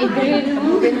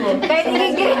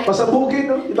 Pasabugin,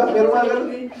 no? Diba? Meron nga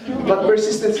ganun. But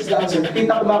persistence is the answer.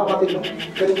 Kita ko mga kapatid, no?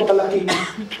 Ganito kalaking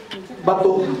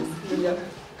bato. Ganyan.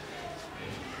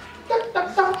 Tak, tak,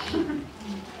 tak.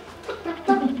 Tak, tak,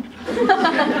 tak.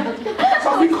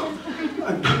 Sabi ko,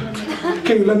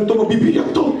 kailan ito mabibiyak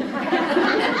to?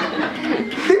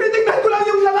 Tinitingnan ko lang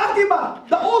yung lalaki ba?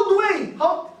 The old way.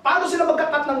 Paano sila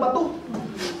magkakat ng bato?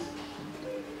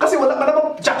 Kasi wala pa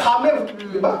namang jackhammer,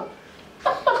 di ba?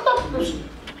 Tak, tak, tak.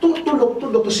 Tulog.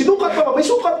 Sinukat pa ba? May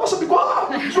sukat pa. Sabi ko,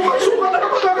 sukat. Ano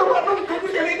magagawa nung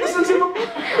kalitas ng sino?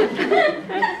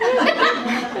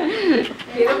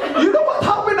 You know what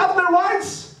happened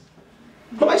afterwards?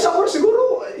 Mga isang oras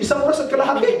siguro. Isang oras at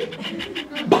kalahati.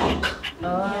 Back!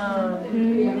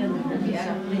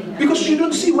 Because you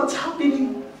don't see what's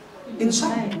happening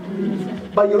inside.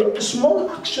 By your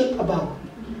small action about,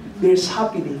 there's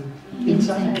happening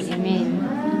inside. Amen.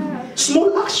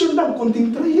 Small action lang,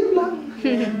 konting prayer lang.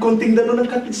 Konting dalo ng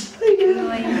katis prayer.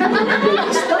 Konting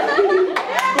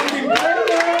prayer.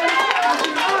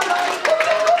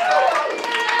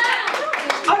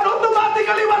 And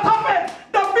automatically what happened?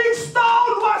 The big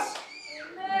stone was...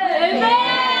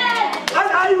 Amen. And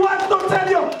I want to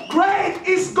tell you, great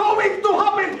is going to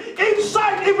happen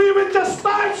inside if we will just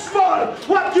start small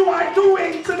what you are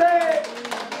doing today.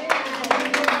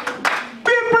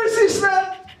 Be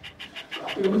persistent.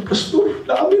 Pastor,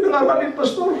 dami nang aralin,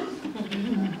 Pastor.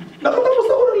 Nakatapos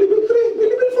na ako ng level 3. May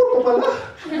level 4 pa pala.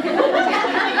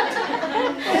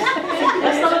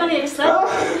 Basta ko lang extra?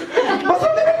 Basta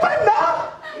level 5 na!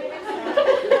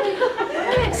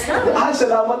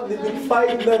 Salamat, level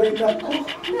 5 na rin ako.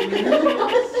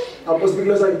 Tapos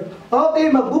bigla sa'yo,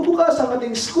 okay, magbubukas ang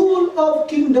ating School of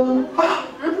Kingdom.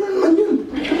 Ano naman yun?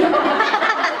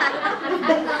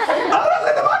 Aral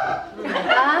na naman!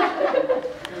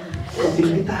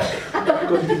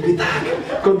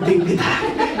 Konting bitag.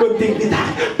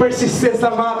 Persistence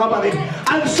ng mga kapatid.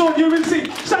 And soon you will see,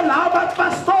 salamat,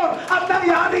 Pastor! At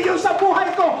nangyari yun sa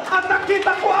buhay ko. At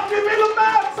nakita ko ang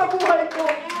development sa buhay ko.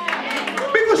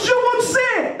 Because you won't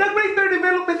see the greater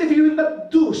development if you will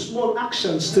not do small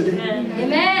actions today.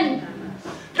 Amen.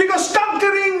 Because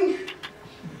conquering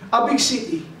a big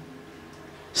city,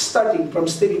 starting from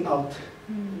stepping out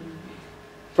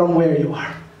from where you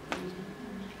are.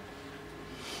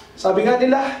 Sabi nga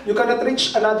nila, you cannot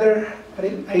reach another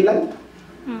island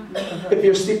if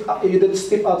you don't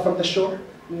step out from the shore.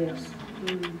 Yes.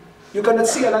 You cannot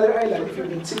see another island if you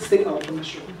don't step out from the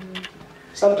shore.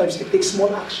 Sometimes it takes small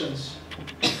actions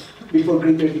before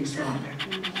greater things to happen.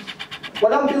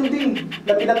 Walang building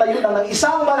na pinatayo lang ng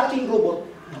isang malaking robot.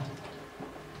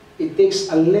 It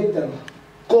takes a little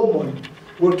common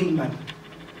working man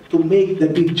to make the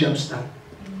big jobs done.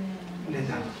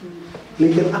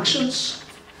 Little actions,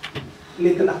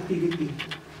 little activity,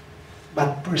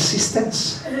 but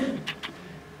persistence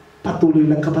Patuloy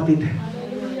lang kapatid.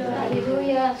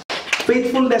 Hallelujah.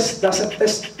 Faithfulness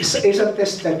isn't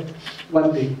tested one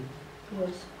day.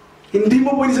 Hindi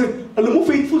mo pwede sabihin, alam mo,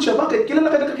 faithful siya. Bakit?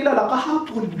 Kilala ka nakakilala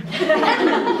kahapon.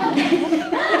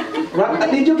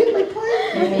 Right? Did you get my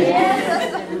point?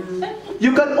 Yes.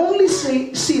 You can only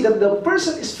see that the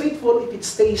person is faithful if it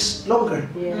stays longer.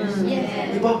 Yes.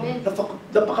 Diba?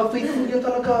 Napaka-faithful niya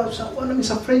talaga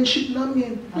sa friendship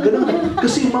namin. Ganun.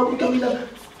 Kasi umabot kami na,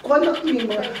 kuwanak kami,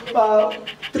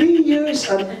 3 years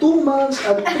and 2 months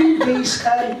and 3 days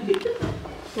and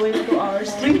 22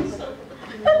 hours.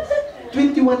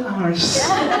 21 hours.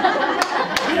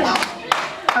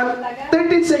 And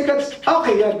 13 seconds.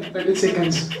 Okay yan, 13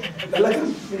 seconds.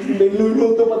 Talagang, may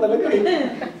luluto pa talaga eh.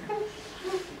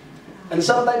 And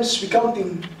sometimes we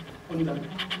counting on them.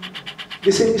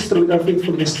 The same is true with our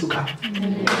faithfulness to God.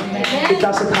 It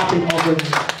doesn't happen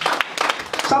overnight.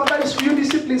 Sometimes few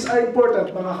disciplines are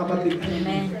important, mga kapatid.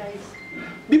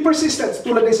 Be persistent,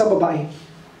 tulad ng isang babae.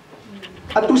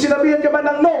 At kung sinabihan ka man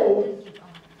ng no,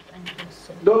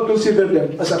 don't consider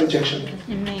them as a rejection.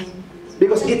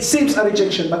 Because it seems a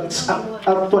rejection, but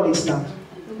actually it's not.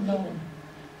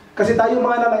 Kasi tayo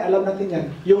mga nanay, alam natin yan.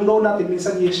 Yung no natin,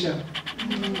 minsan yes yan.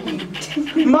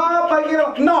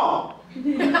 Mapagiraw, no!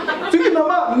 Sige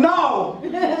naman, no!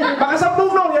 Baka sa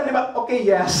no yan, di ba? Okay,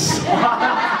 yes.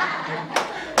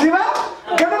 Di ba?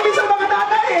 Ganun minsan mga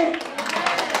nanay eh.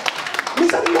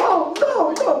 Minsan, no.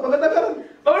 Maganda ka rin.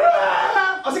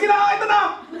 O sige na, ito na!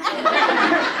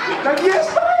 Nag-yes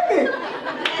pa rin eh.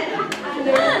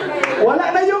 Wala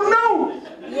na yung no.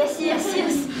 Yes.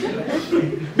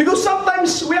 Because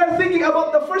sometimes we are thinking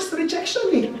about the first rejection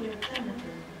eh.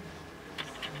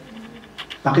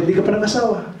 Bakit di ka pa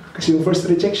nag-asawa? Kasi yung first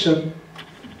rejection,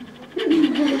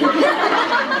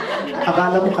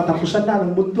 akala mo katapusan na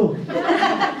ng mundo.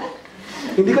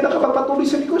 Hindi ka nakapagpatuloy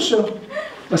sa negosyo.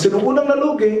 Kasi nung unang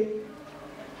nalugi,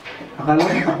 akala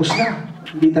mo tapos na.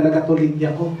 Hindi talaga to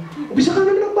linya ko. Ubisa ka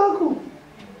naman ng bago.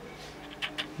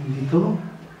 Hindi to.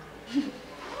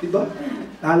 Diba?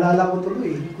 Naalala ko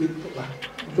tuloy. Kwento ka.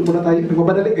 Ito muna tayo.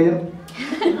 Nagmamadali kaya.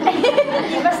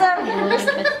 Basta.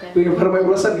 Kaya para may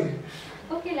orasan eh.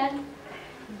 Okay lang.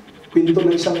 Kwento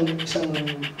ng isang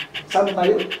saan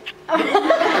tayo?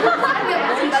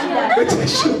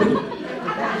 Rejection.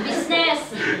 Business.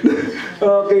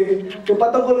 Okay. Kung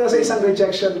patungkol nga sa isang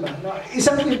rejection ba,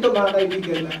 isang kwento mga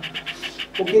kaibigan na,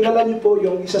 kung kilala niyo po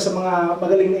yung isa sa mga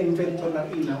magaling na inventor ng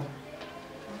ilaw.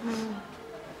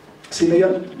 Sino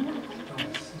yun?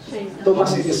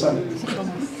 Thomas Edison.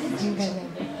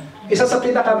 Isa sa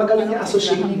pinakamagaling niya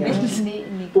associate niya,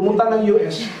 pumunta ng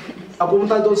US,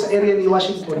 pumunta doon sa area ni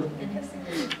Washington.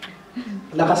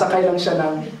 Nakasakay lang siya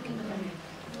ng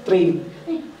train.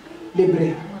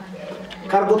 Libre.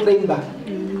 Cargo train ba?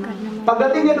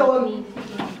 Pagdating niya doon,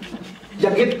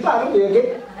 yagit pa, ano?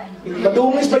 Yagit.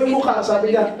 Madungis pa yung mukha,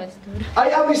 sabi niya,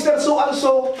 I am Mr.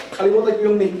 So-and-so, kalimutan ko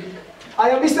yung name.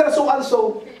 I am Mr.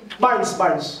 So-and-so, Barnes.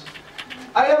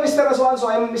 I am Mr. So-and-so,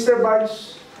 I am Mr.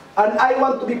 Barnes, and I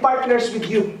want to be partners with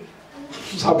you.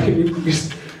 Sabi ni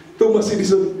Thomas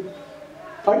Edison,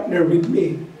 partner with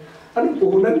me. Anong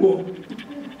puhunan mo?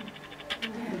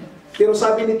 Pero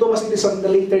sabi ni Thomas Edison in the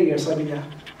later years, sabi niya,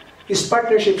 his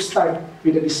partnership start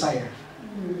with a desire.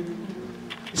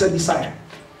 It's a desire.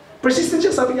 Persistent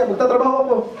siya, sabi niya, magtatrabaho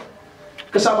ako.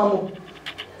 Kasama mo.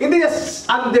 Hindi niya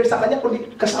under sa kanya,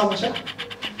 kundi kasama siya.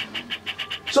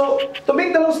 So, to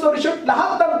make the long story short,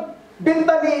 lahat ng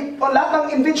benta lahat ng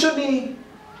invention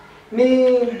ni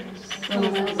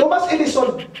Thomas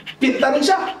Edison, pinta rin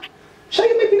siya. Siya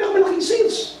yung may pinakamalaking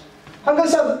sales. Hanggang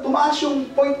sa tumaas yung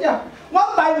point niya.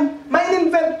 One time, may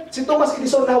in-invent si Thomas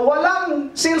Edison na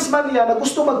walang salesman niya na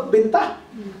gusto magbenta.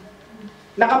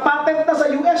 Nakapatent na sa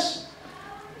US.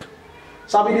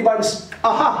 Sabi ni Barnes,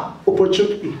 aha,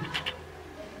 opportunity.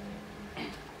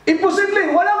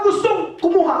 Imposible, walang gustong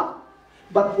kumuha.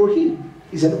 But for him,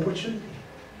 is an opportunity.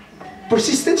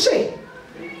 Persistent siya eh.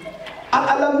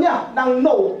 At alam niya ng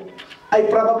no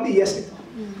ay probably yes ito.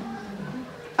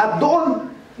 At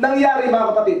doon nangyari mga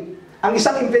kapatid, ang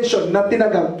isang invention na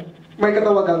tinagang, may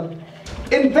katawagang,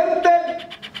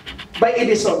 invented by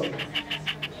Edison,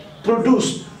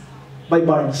 produced by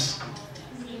Barnes.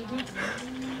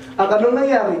 At anong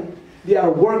nangyari? They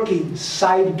are working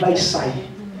side by side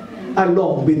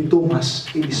along with Thomas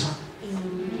Edison.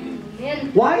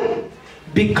 Why?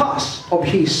 Because of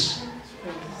his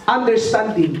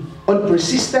understanding on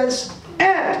persistence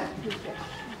and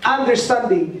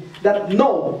understanding that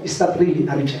no is not really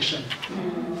a rejection.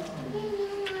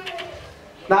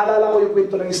 Naalala ko yung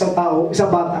kwento ng isang tao, isang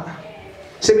bata.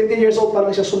 17 years old pa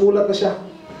lang siya, sumulat na siya.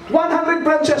 100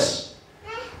 branches.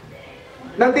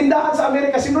 ng tindahan sa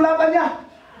Amerika, sinulatan niya.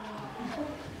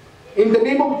 In the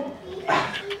name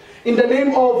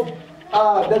of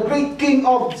the great king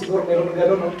of, siguro meron ng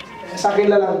gano'n, no? Sa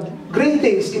akin lang,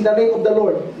 greetings in the name of the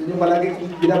Lord. Yun yung malagi kong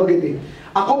binabagit eh.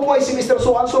 Ako po ay si Mr.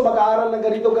 So-and-so, mag-aaral ng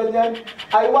ganito, ganyan.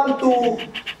 I want to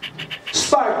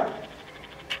start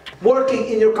working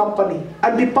in your company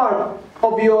and be part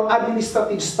of your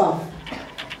administrative staff.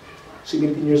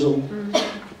 17 years old.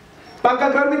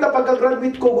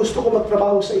 Pagka-graduate ko, gusto ko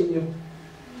magtrabaho sa inyo.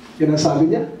 Yun ang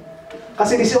sabi niya.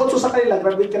 Kasi 18 sa kanila,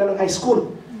 graduate ka na ng high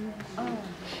school.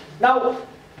 Now,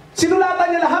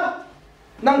 sinulatan niya lahat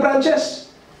ng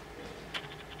branches.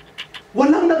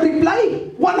 Walang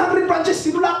nag-reply. 100 branches,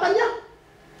 sinulatan niya.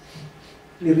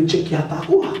 Ni-reject yata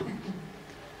ako ha.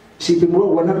 Isipin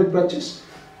mo, 100 branches.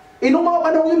 Nung mga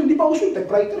panahon yun, hindi pa uso yung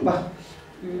typewriter ba?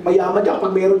 Mayaman ka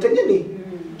pag meron ka niyan eh.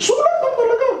 Sulat pa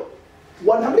talaga.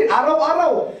 100,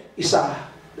 araw-araw. Isa,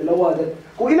 dalawa.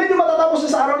 Kung ilan yung matatapos na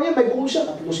sa araw niya, may goal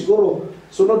siya. 3 siguro.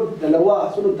 Sunod, 2,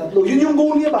 sunod, 3. Yun yung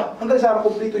goal niya ba? Hanggang sa araw,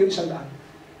 kumplito yung 100.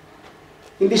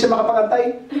 Hindi siya makapagantay.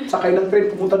 Sakay ng train,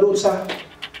 pumunta doon sa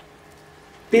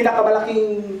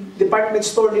pinakamalaking department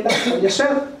store nila. Sabi niya,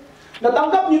 sir,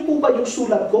 natanggap niyo po ba yung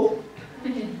sulat ko?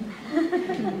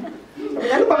 Sabi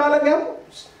niya, ano pangalan niya?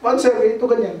 One sir, ito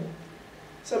ganyan.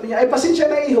 Sabi niya, ay pasensya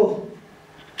na iho.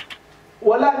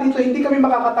 Wala dito, hindi kami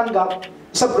makakatanggap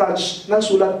sa branch ng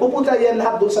sulat. Pupunta yan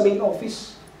lahat doon sa main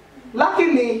office.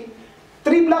 Luckily,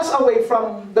 3 blocks away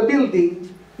from the building,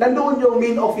 nandoon yung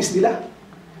main office nila.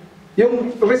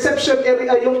 Yung reception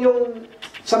area, yung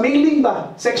sa mailing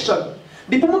ba, section.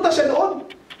 Di pumunta siya doon.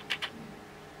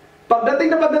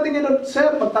 Pagdating niya doon,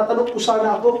 sir, magtatanong po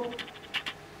sana ako.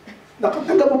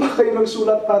 Nakatanggap mo ba kayo ng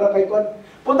sulat para kay Kwan?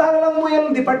 Punta na lang mo yung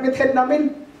department head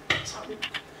namin. Sabi,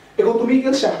 kung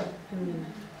tumigil siya,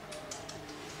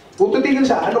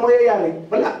 ano mangyayari?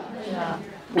 Wala.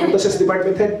 Pumunta siya sa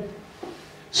department head.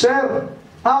 Sir,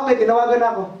 okay, tinawagan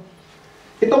ako.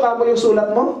 Ito kamo yung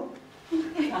sulat mo?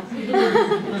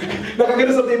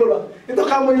 Nakagano sa table ba? Ito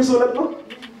kamo yung sulat mo?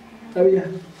 Sabi niya,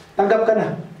 tanggap ka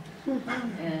na.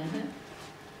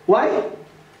 Why?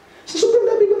 Sa sobrang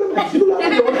dami ko naman.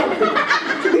 Sinulatan ko na.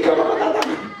 Hindi ka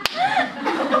makatatanggap.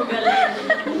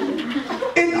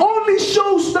 It only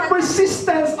shows the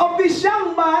persistence of this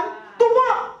young man to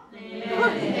work.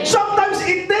 Sometimes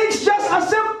it takes just a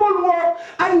simple work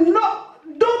and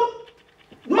don't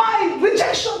mind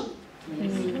rejection.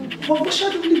 Huwag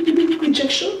masyadong little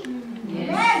rejection.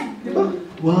 Diba?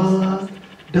 Wag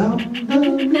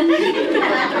damdamin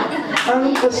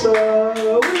ang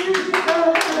kasawian.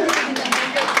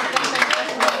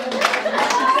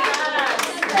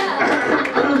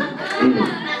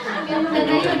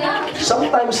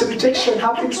 Sometimes rejection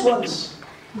happens once.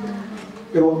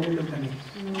 Pero huwag mong damdamin.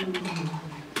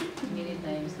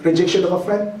 Rejection of a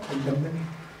friend, huwag damdamin.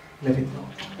 Let it go.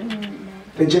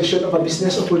 Rejection of a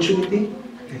business opportunity,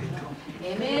 let it go.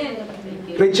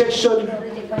 Rejection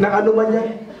ng ano man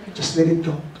yan, just let it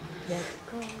go.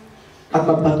 At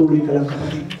magpatuloy ka lang,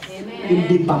 kapatid.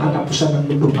 Hindi pa katapusan ng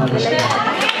mundo para sa iyo.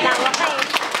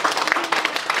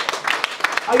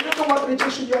 I don't know what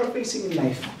rejection you are facing in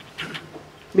life.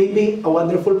 Maybe a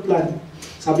wonderful plan.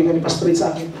 Sabi nga ni Pastor Ray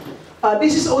sa akin,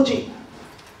 this is OG.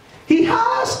 He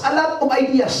has a lot of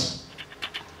ideas.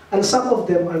 And some of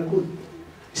them are good.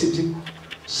 Isip-isip,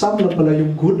 some lang pala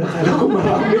yung good. Akala ko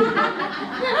marami.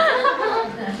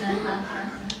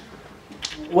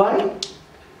 Why?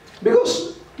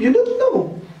 Because you don't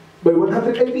know. By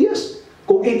 100 ideas,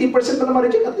 kung 80% na naman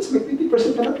reject, at least may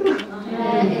 20% na natira.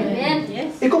 Amen.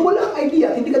 Yes. Kung wala kang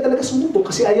idea, hindi ka talaga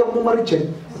sumubok kasi ayaw mo ma-reject,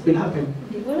 what will happen?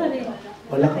 Wala rin.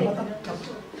 Wala kang matanggap.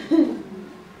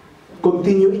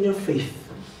 Continue in your faith.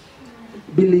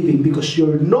 Believing because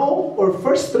your no or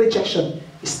first rejection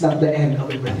is not the end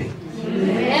of everything.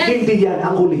 Amen. Hindi yan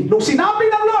ang huli. Nung sinabi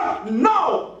ng Lord, no!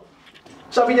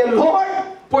 Sabi niya, Lord,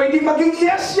 pwedeng maging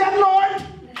yes yan, Lord!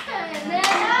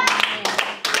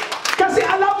 Kasi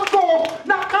alam ko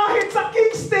na kahit sa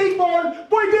King's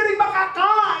Table, pwede rin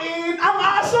makakain ang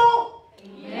aso.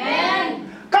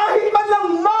 Amen. Kahit man lang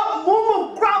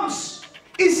mumog crumbs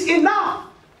is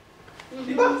enough.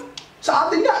 Di ba? Sa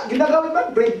atin nga, ginagamit ba?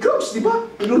 Breadcrumbs, di ba?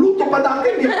 Niluluto pa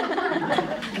natin eh.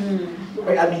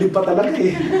 May adlib pa talaga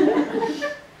eh.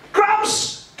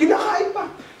 Crumbs! Kinakain pa.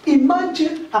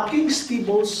 Imagine a King's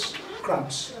Table's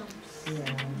crumbs.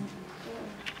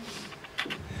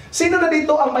 Sino na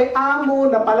dito ang may amo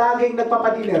na palaging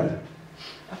nagpapadiner?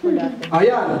 Ako dati.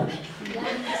 Ayan.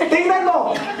 Tingnan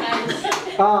mo.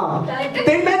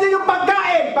 Tingnan niyo yung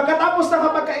pagkain. Pagkatapos ng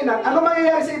kapagkainan, ano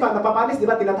mangyayari sa iba? Napapanis, di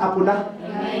ba? Tinatapon na.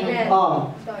 Amen. Ah.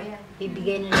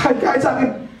 Ibigay na. Kahit sa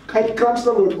akin, Kahit crumbs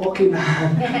na Lord, okay na.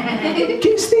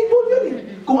 King stable yun eh.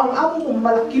 Kung ang amo mo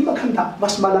malaki maghanda,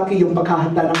 mas malaki yung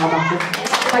paghahanda ng anak mo.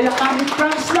 Kaya kahit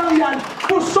crumbs lang yan,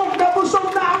 busog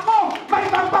na ako! May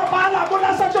pagpapala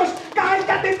mula sa Diyos! Kahit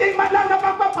katiting man lang na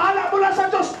pagpapala mula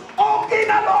sa Diyos, okay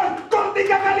na Lord! Kunting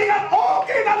kagalingan,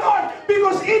 okay na Lord!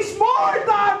 Because it's more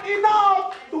than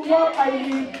enough to what I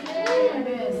need.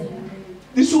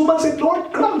 This woman said,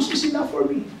 Lord, crumbs is enough for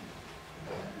me.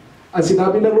 Ang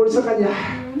sinabi ng Lord sa kanya,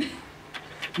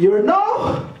 your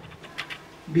no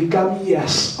become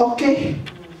yes. Okay.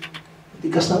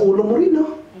 Tigas ng ulo mo rin,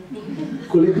 no?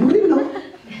 Kulit mo rin, no?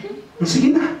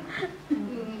 Sige na.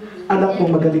 Anak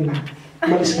mo magaling na.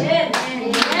 Malis ka.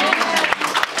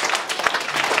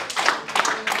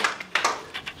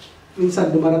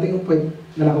 Minsan, dumarating ang point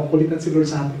na nakukulitan si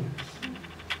Lord sa atin.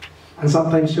 And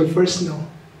sometimes your first no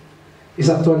is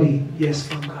actually yes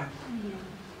from God.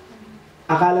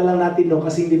 Akala lang natin no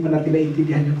kasi hindi pa natin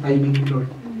naiintindihan yung timing ni Lord.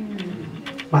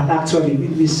 But actually,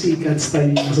 when we see God's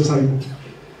timing, masasabi mo,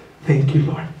 thank you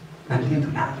Lord.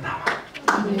 Nandito na ang tama.